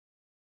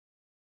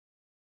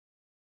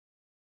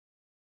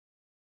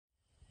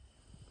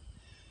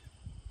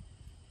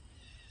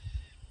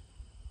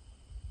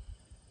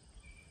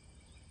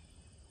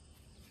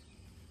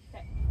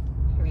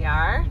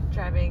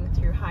driving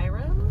through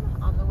Hiram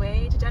on the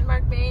way to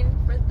Denmark, Maine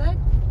for the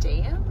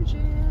Dam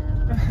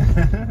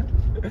Jam.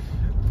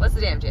 What's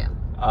the Dam Jam?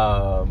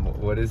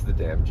 What is the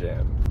Dam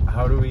Jam?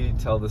 How do we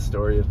tell the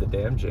story of the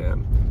Dam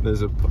Jam?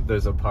 There's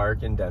a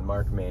park in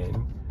Denmark,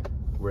 Maine,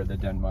 where the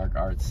Denmark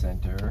Arts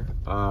Center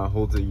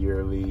holds a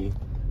yearly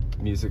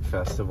music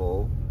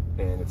festival,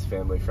 and it's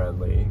family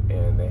friendly,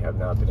 and they have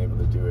not been able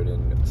to do it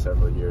in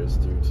several years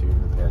due to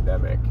the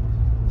pandemic.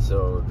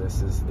 So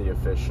this is the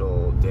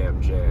official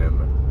Dam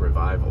Jam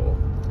revival,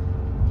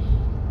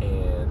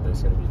 and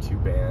there's going to be 2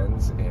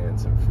 bands and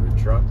some food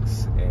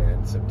trucks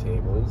and some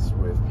tables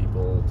with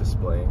people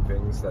displaying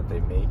things that they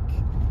make,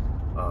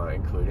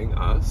 including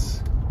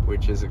us,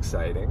 which is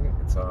exciting.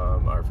 It's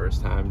our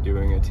first time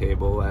doing a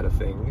table at a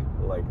thing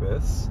like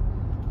this,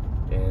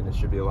 and it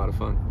should be a lot of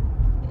fun.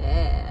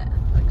 Yeah,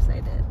 I'm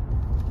excited.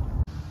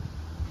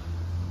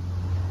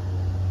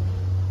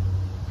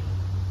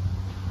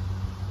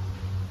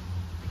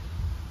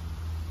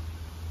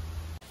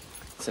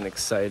 It's an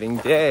exciting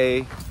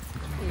day.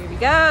 Here we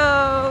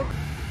go.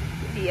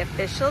 The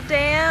official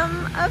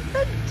dam of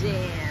the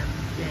Dam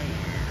Jam.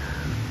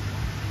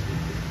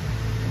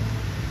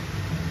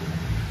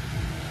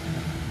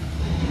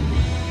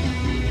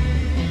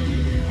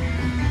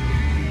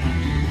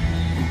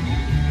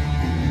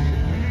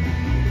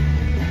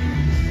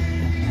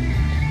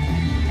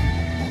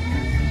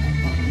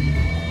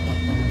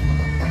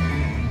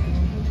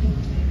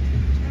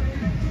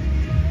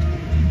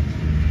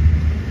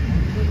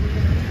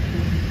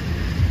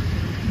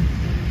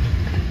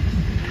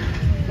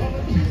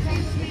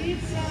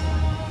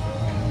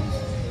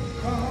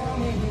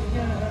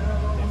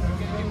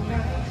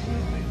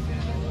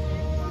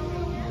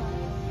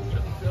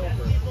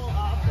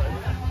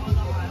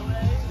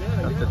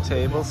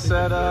 Table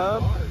set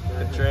up,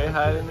 a tray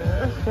hiding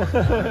there.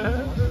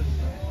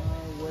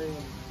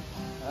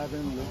 I've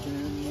been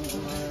looking for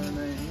an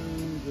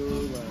angel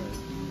like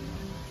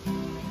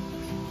you.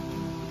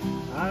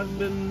 I've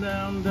been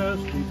down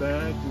dusty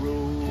back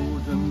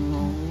roads and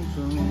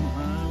lonesome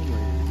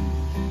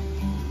highways,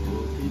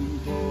 looking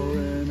for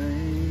an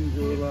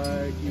angel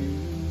like you.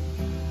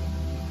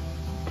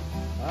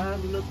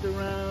 I've looked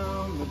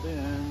around the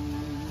bend.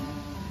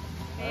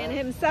 And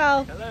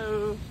himself.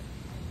 Hello.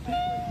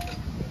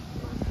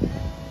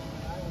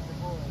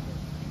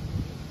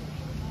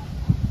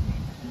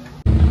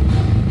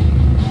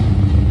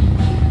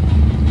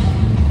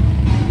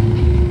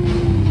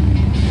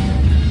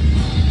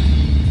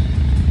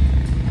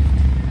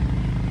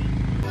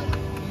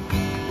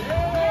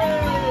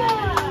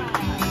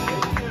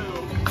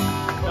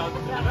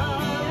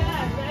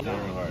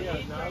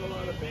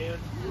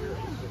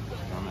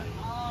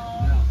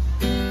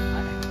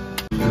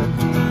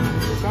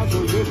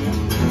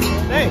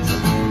 Thanks.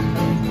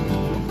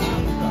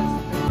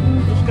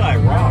 This guy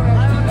rocks.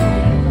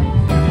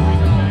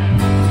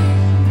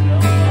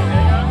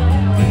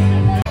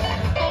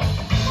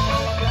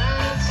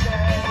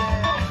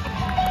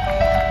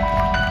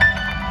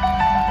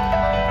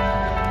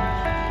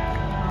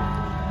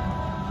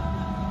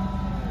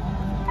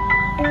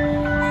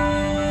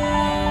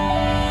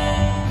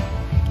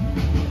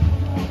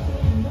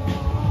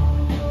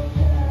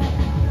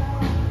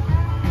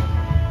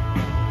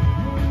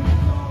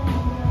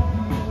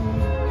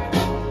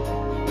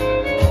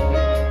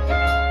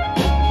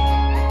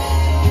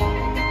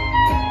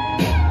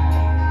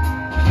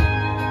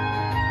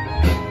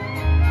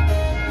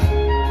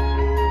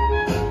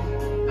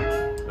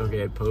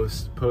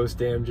 Post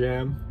Dam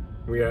Jam.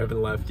 We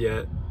haven't left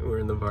yet. We're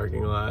in the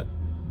parking lot.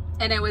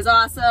 And it was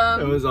awesome.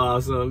 It was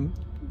awesome.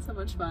 So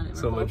much fun.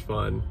 So much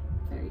fun.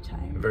 Very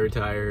tired. Very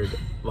tired.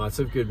 Lots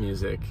of good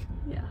music.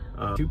 Yeah.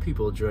 2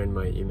 people joined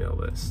my email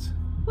list.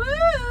 Woo!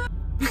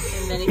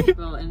 And many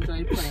people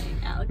enjoyed playing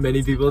Alex.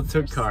 Many people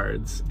took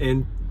cards,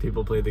 and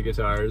people played the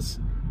guitars.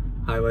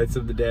 Highlights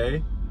of the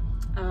day.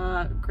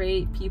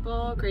 Great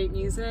people, great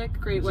music,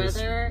 great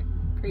weather,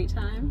 great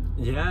time.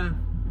 Yeah.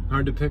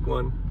 Hard to pick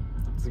one.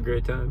 It's a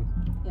great time.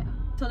 Yeah.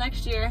 Till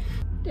next year.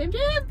 Dam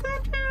Jam!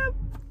 Dam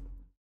Jam!